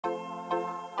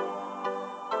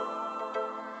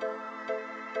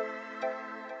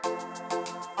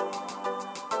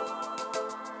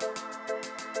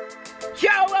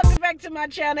to my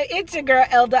channel. It's your girl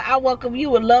Elda. I welcome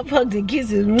you with love, hugs, and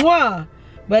kisses. Mwah.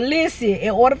 But listen, in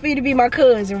order for you to be my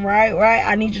cousin, right,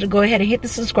 I need you to go ahead and hit the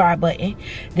subscribe button.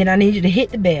 Then I need you to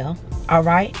hit the bell, all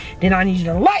right? Then I need you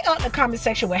to light up the comment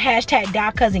section with hashtag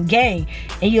 #DieCousinGang,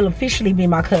 and you'll officially be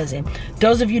my cousin.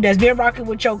 Those of you that's been rocking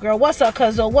with your girl, what's up,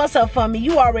 cousin? What's up, for me?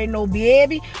 You already know,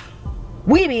 baby.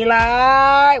 We be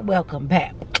like, welcome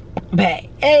back,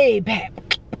 hey, back,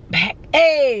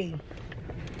 hey.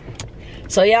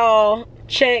 So y'all,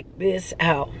 check this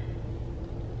out.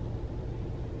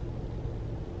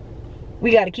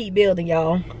 We gotta keep building,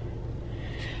 y'all.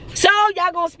 So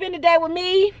y'all gonna spend the day with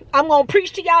me. I'm gonna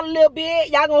preach to y'all a little bit.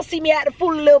 Y'all gonna see me at the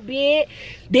food a little bit.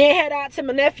 Then head out to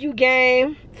my nephew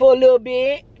game for a little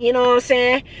bit. You know what I'm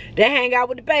saying? Then hang out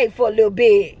with the babe for a little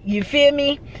bit. You feel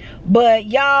me? But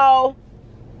y'all,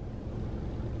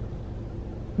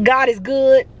 God is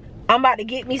good. I'm about to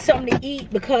get me something to eat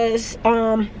because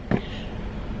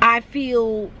I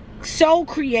feel so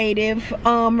creative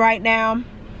right now.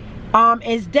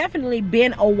 It's definitely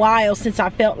been a while since I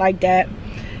felt like that.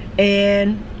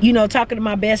 And you know, talking to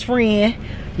my best friend,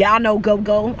 y'all know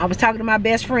Go. I was talking to my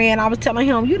best friend. I was telling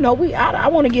him, you know, I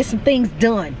want to get some things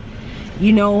done,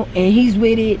 you know, and he's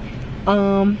with it.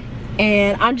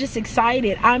 And I'm just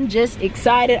excited. I'm just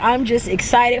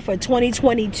excited for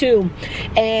 2022.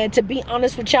 And to be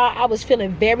honest with y'all, I was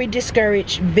feeling very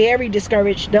discouraged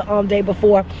the day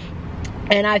before,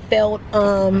 and I felt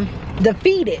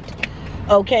defeated.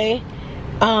 Okay,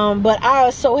 but I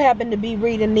so happen to be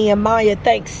reading Nehemiah.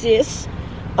 Thanks, sis,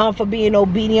 for being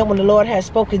obedient when the Lord has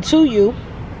spoken to you.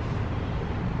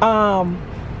 I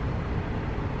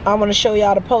want to show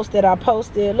y'all the post that I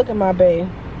posted. Look at my babe.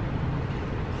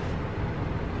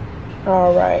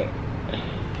 All right.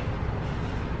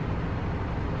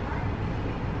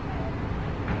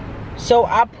 So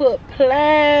I put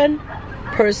plan,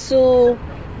 pursue,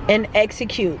 and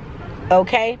execute.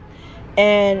 Okay,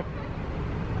 and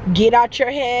get out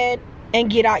your head and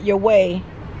get out your way.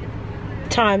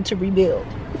 Time to rebuild.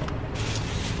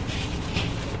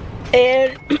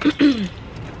 And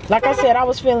like I said, I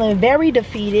was feeling very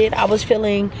defeated. I was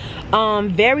feeling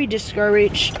very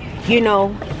discouraged, you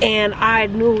know, and I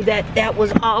knew that that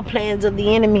was all plans of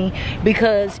the enemy,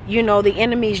 because you know the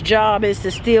enemy's job is to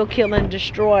steal, kill, and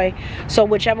destroy. So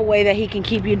whichever way that he can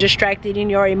keep you distracted in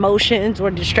your emotions,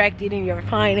 or distracted in your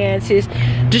finances,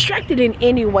 distracted in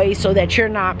any way, so that you're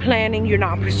not planning, you're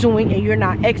not pursuing, and you're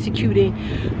not executing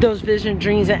those vision,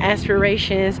 dreams, and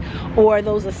aspirations, or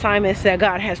those assignments that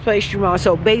God has placed you on.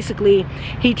 So basically,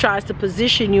 he tries to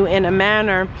position you in a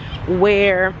manner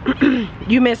where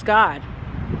you miss God.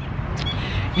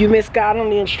 You miss God on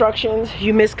the instructions.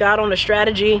 You miss God on the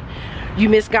strategy. You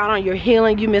miss God on your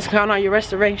healing. You miss God on your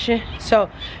restoration. So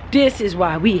this is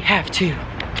why we have to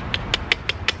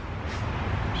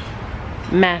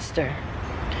master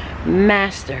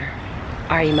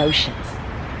our emotions.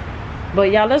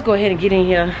 But y'all, let's go ahead and get in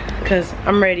here, because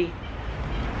I'm ready.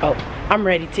 Oh, I'm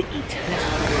ready to eat.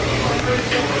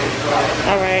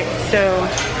 All right, so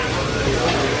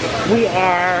we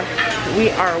are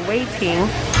waiting.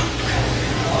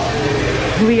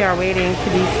 We are waiting to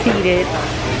be seated.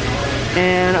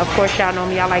 And of course, y'all know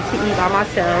me, I like to eat by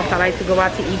myself. I like to go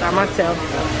out to eat by myself.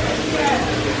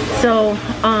 So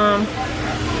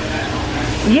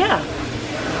yeah.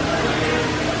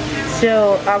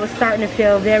 So I was starting to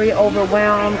feel very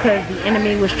overwhelmed, because the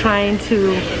enemy was trying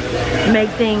to make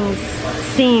things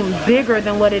seem bigger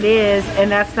than what it is,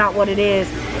 and that's not what it is.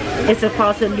 It's a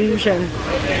false illusion.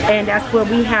 And that's where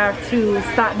we have to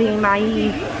stop being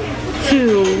naive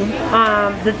to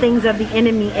the things of the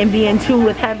enemy and be in tune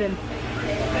with heaven,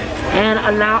 and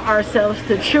allow ourselves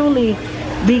to truly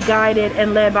be guided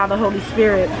and led by the Holy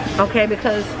Spirit. Okay,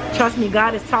 because trust me,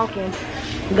 God is talking,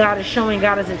 God is showing,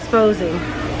 God is exposing,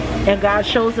 and God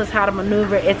shows us how to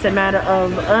maneuver. It's a matter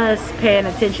of us paying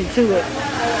attention to it.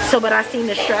 So, but I seen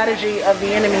the strategy of the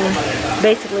enemy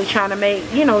basically trying to make,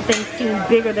 you know, things seem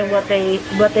bigger than what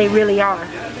they really are.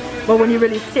 But when you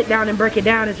really sit down and break it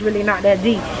down, it's really not that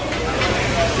deep.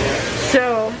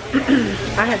 So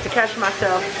I had to catch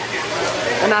myself,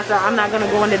 and I thought I'm not gonna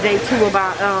go into day two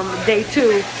about day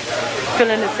two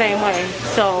feeling the same way.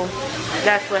 So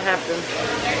that's what happened.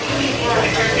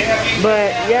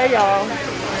 But yeah, y'all.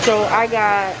 So I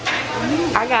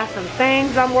got some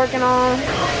things I'm working on,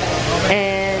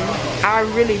 and I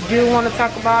really do want to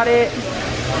talk about it.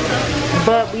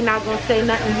 But we're not gonna say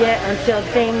nothing yet until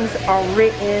things are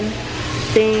written,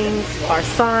 things are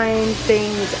signed,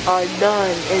 things are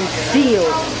done and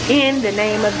sealed in the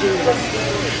name of Jesus.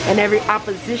 And every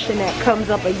opposition that comes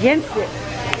up against it,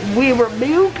 we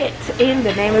rebuke it in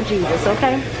the name of Jesus.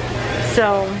 Okay,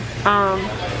 so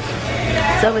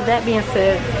So with that being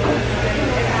said,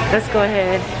 let's go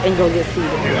ahead and go get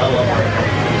seated.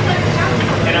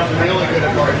 And I'm really good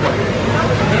at bartending.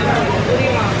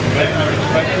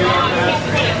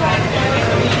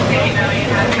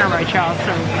 Alright y'all,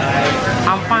 so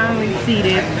I'm finally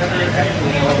seated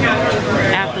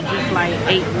after just like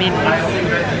 8 minutes.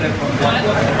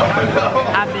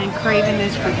 I've been craving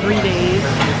this for 3 days.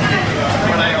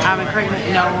 I've been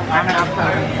craving, no, I'm not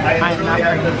craving. I am not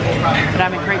craving. But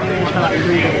I've been craving this for like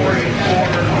 3 days.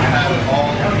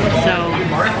 So,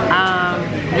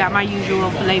 got my usual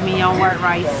filet mignon white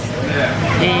rice.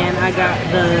 And I got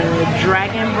the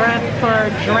dragon breath for a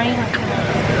drink.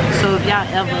 So if y'all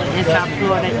ever in South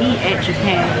Florida, eat at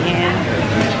Japan, and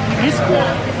it's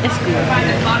good. It's good.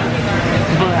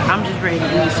 But I'm just ready to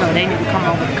eat, so they need to come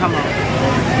over. Come on.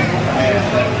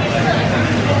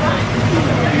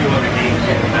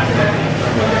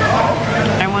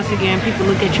 And once again, people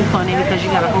look at you funny because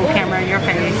you got a whole camera in your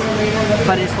face.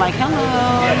 But it's like, hello,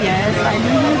 yes, I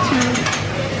do YouTube.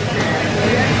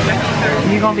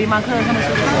 You gonna be my cousin and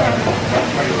subscribe?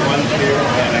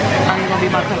 Are you gonna be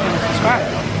my cousin and subscribe?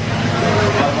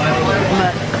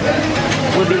 But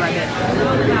we'll be like that.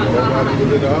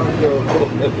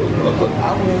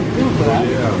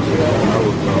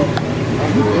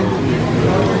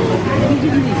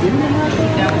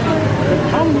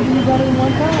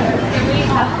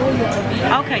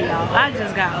 Okay, y'all, I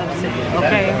just got upset,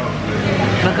 okay?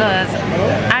 Because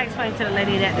I explained to the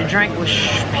lady that the drink was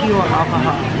pure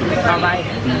alcohol, alright?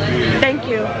 Thank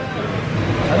you.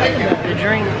 The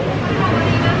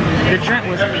drink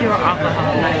was pure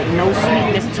alcohol, like no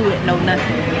sweetness to it, no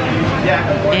nothing.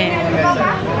 And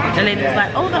the lady was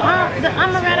like, oh, the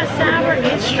amaretto sour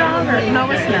is stronger. No,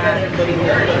 it's not.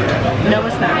 No,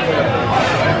 it's not.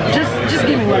 Just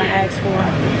give me what I asked for,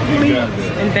 please,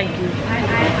 and thank you.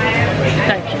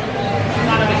 Thank you.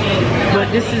 But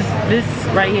this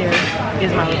right here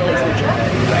is my replacement drink.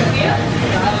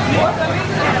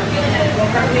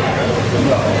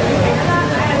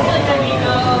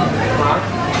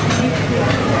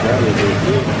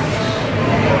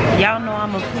 Y'all know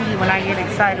I'm a foodie when I get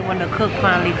excited when the cook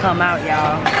finally come out,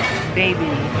 y'all. Baby.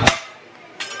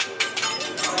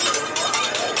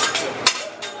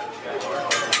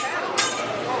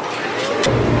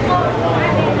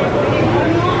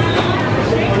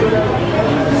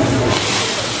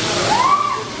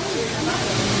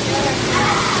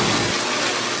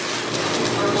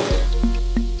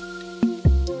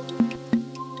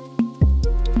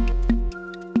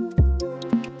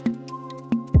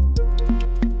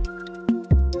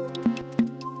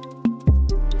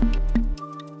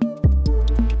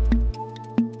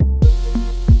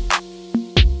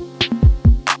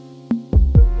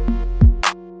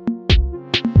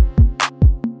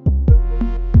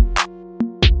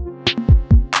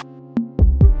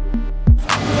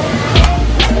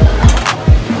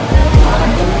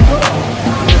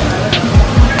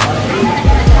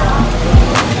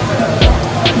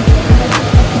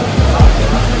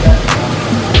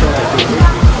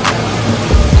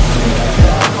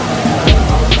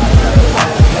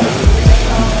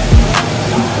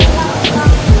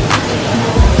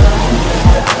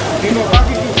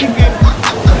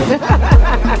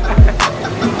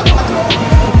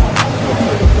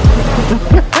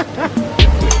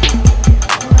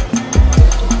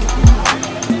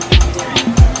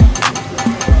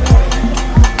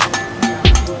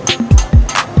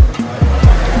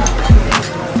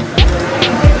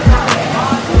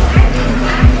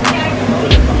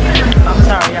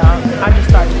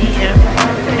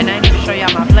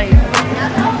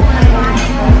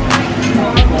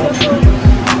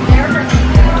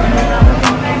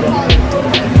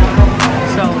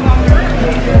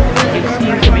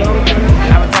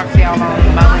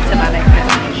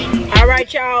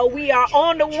 We are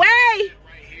on the way.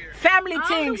 Family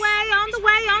Tings.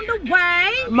 On the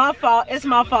way. My fault. It's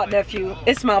my fault, nephew.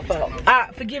 It's my fault.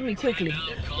 Forgive me quickly.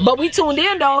 But we tuned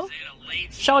in though.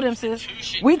 Show them, sis.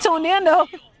 We tuned in though.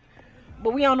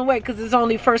 But we on the way because it's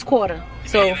only first quarter.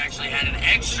 So They've actually had an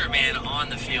extra man on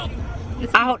the field.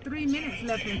 It's 3 minutes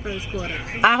left in first quarter.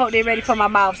 I hope they're ready for my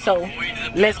mouth, so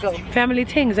let's go. Family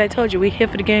Tings, I told you, we here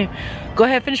for the game. Go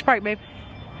ahead, finish part, babe.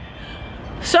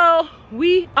 So,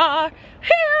 we are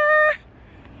here.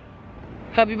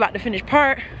 Hubby about to finish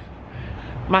part.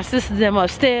 My sisters them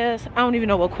upstairs. I don't even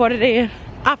know what quarter they in.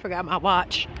 I forgot my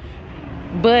watch.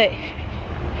 But,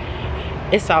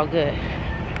 it's all good.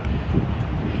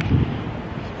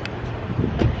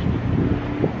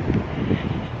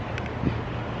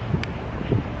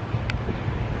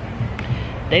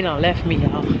 They done left me,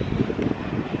 y'all.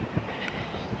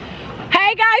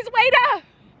 Hey guys, wait up!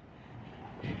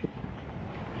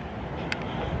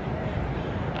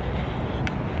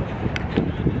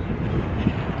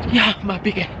 Yeah, my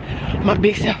big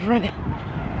self running.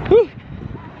 Whew.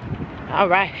 All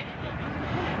right.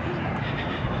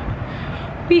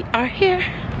 We are here.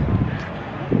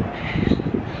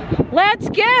 Let's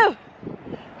go.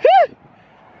 Whew.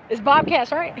 It's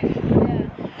Bobcats, right? Yeah.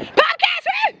 Bobcats!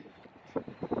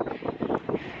 Woo!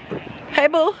 Hey,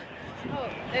 boo. Oh,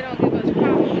 they don't give us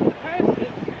problems with the purses.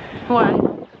 Why?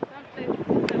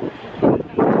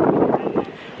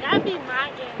 That'd be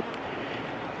my game.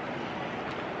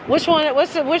 Which one?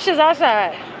 Which is our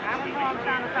side? I don't know. I'm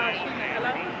trying to call shooting.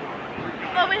 Hello?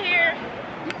 Over here.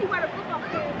 You see where the football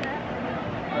player is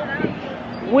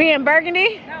at? We in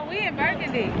Burgundy? No, we in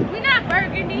Burgundy. We not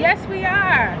Burgundy. Yes, we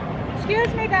are.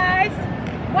 Excuse me, guys.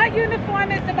 What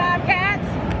uniform is the Bobcats?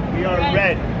 We are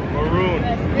red, maroon.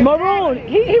 Maroon.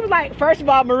 He was like, first of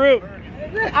all, maroon. All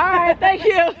right, thank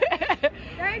you.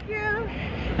 Thank you.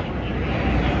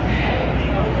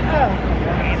 Oh,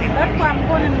 that's why I'm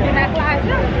going to get that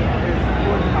closet.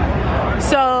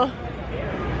 So,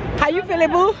 how you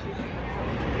feeling, boo?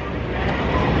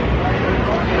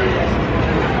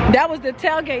 That was the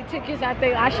tailgate tickets. I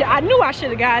think I knew I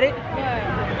should have got it.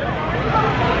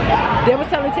 They were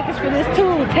selling tickets for this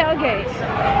too, tailgate.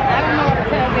 I don't know what a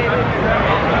tailgate is.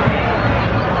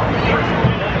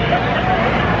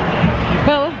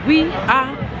 But we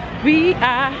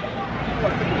are.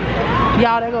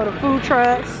 Y'all, they go to food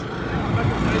trucks.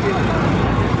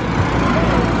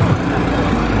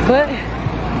 But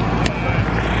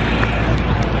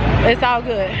it's all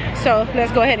good. So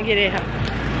let's go ahead and get in here.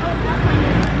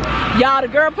 Y'all, the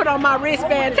girl put on my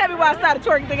wristband. Tell me why I started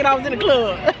twerking thinking I was in the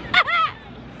club.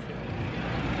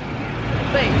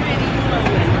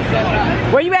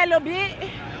 Where you at, little bit?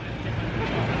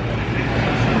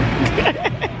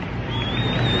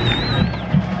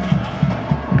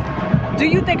 Do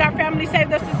you think our family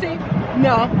saved us to see?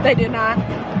 No, they did not.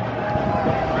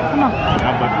 Come on.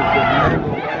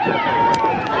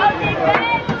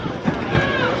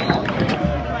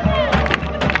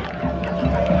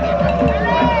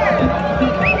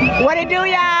 What it do,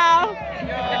 y'all?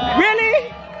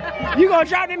 Really? You gonna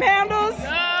drop them handles?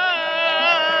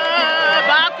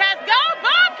 Bobcats, go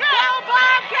Bobcats! Go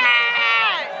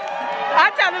Bobcats! I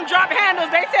tell them drop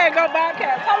handles, they said go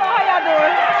Bobcats. Hello, how y'all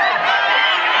doing?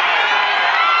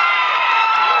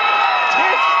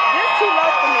 This too low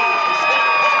for me.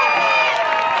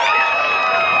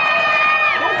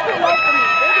 This too low for me.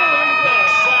 They're doing really good.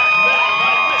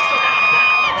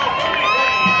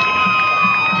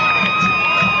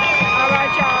 All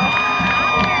right, y'all.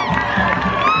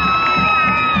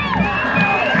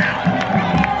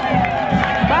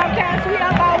 Bobcats, we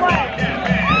up our way.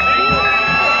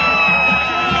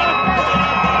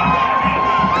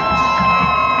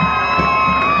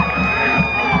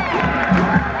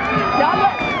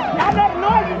 Y'all know the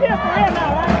noise is here for real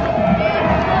now,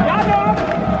 right? Y'all know them?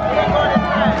 We're going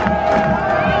to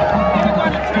try. We're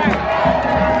going to try.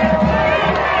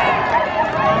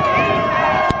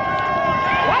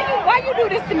 Why you do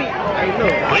this to me? Hey,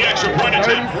 look. The extra point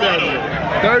attempt,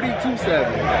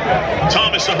 32-7.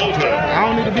 Thomas the holder. I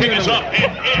don't need to be Pick in is the up,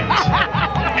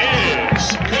 and it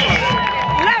is good.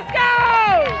 Let's go!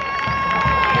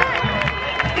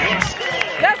 Your score.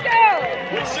 Let's go!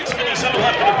 With 6 minutes left in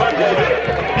the third quarter,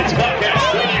 it's Bobcats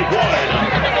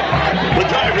 31. The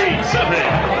Tigers 7.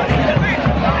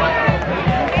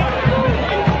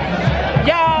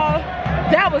 Y'all,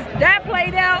 that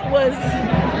played out was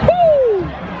woo!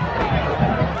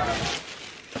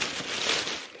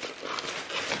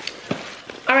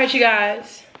 All right, you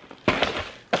guys,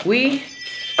 we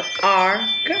are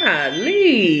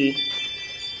golly.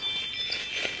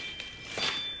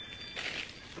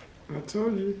 I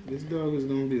told you, this dog is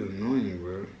gonna be annoying,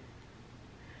 bro.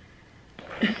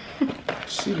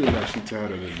 She look like she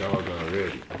tired of the dog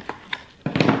already.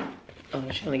 Oh,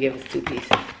 she's gonna give us 2 pieces.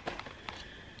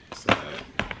 Sad.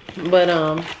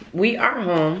 But we are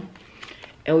home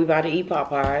and we about to eat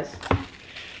Popeyes.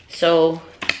 So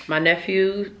my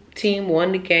nephew team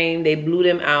won the game. They blew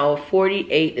them out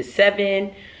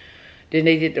 48-7. Then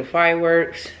they did the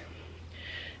fireworks.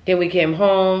 Then we came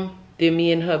home. Then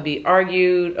me and hubby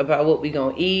argued about what we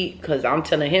gonna eat, cause I'm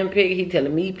telling him pick, he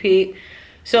telling me pick.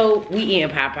 So we eating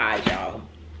Popeyes, y'all.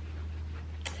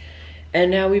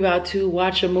 And now we about to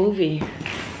watch a movie.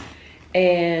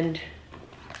 And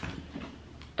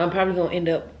I'm probably gonna end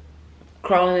up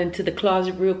crawling into the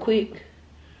closet real quick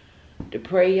to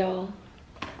pray, y'all.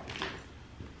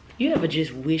 You ever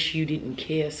just wish you didn't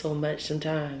care so much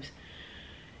sometimes?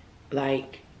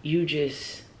 Like,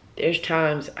 there's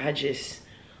times I just,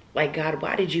 like, God,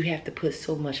 why did you have to put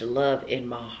so much love in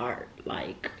my heart?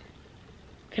 Like,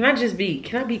 can I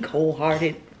be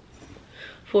cold-hearted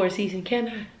for a season? Can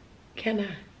I? Can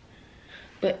I?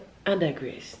 But I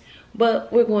digress.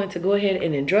 But we're going to go ahead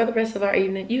and enjoy the rest of our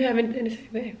evening. You have anything to say,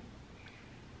 babe?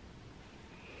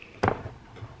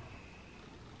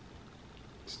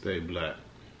 Stay black.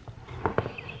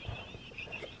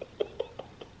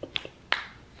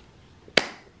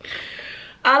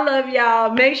 I love y'all.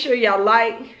 Make sure y'all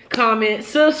like, comment,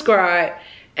 subscribe,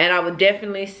 and I will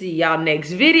definitely see y'all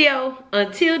next video.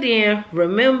 Until then,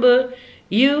 remember,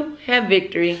 you have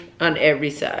victory on every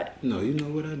side. No, you know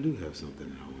what? I do have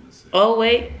something I want to say. Oh,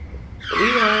 wait.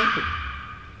 Rewind.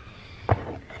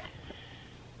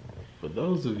 For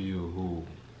those of you who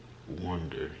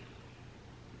wonder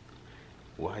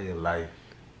why your life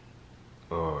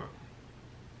or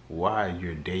why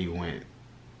your day went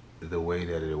the way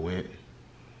that it went,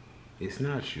 it's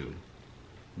not you.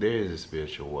 There is a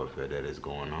spiritual warfare that is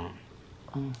going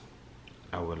on.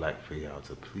 I would like for y'all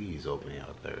to please open your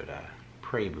third eye.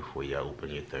 Pray before y'all open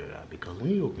your third eye, because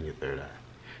when you open your third eye,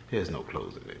 there's no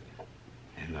closing it.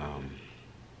 And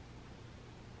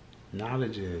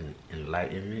knowledge and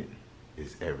enlightenment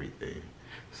is everything.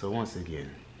 So once again,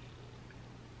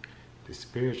 the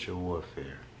spiritual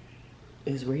warfare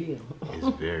It's real. is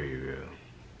very real.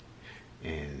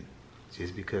 And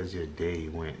just because your day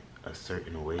went a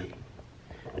certain way,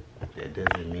 that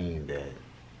doesn't mean that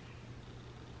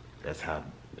that's how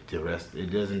the rest, it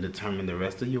doesn't determine the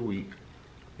rest of your week.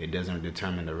 It doesn't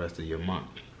determine the rest of your month.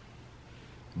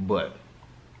 But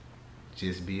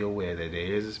just be aware that there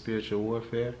is a spiritual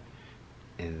warfare,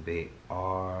 and they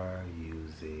are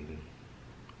using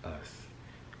us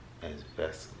as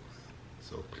vessels.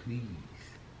 So please,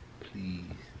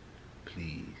 please,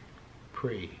 please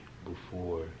pray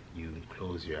before you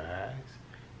close your eyes.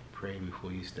 Pray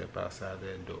before you step outside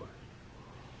that door.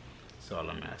 That's all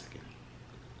I'm asking.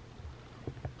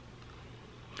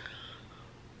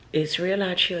 It's real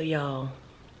out here, y'all.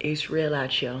 It's real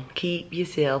out here. Keep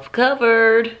yourself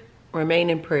covered. Remain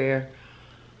in prayer.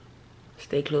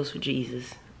 Stay close with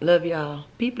Jesus. Love y'all.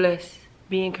 Be blessed.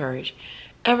 Be encouraged.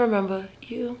 And remember,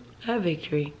 you have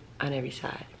victory on every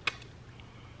side.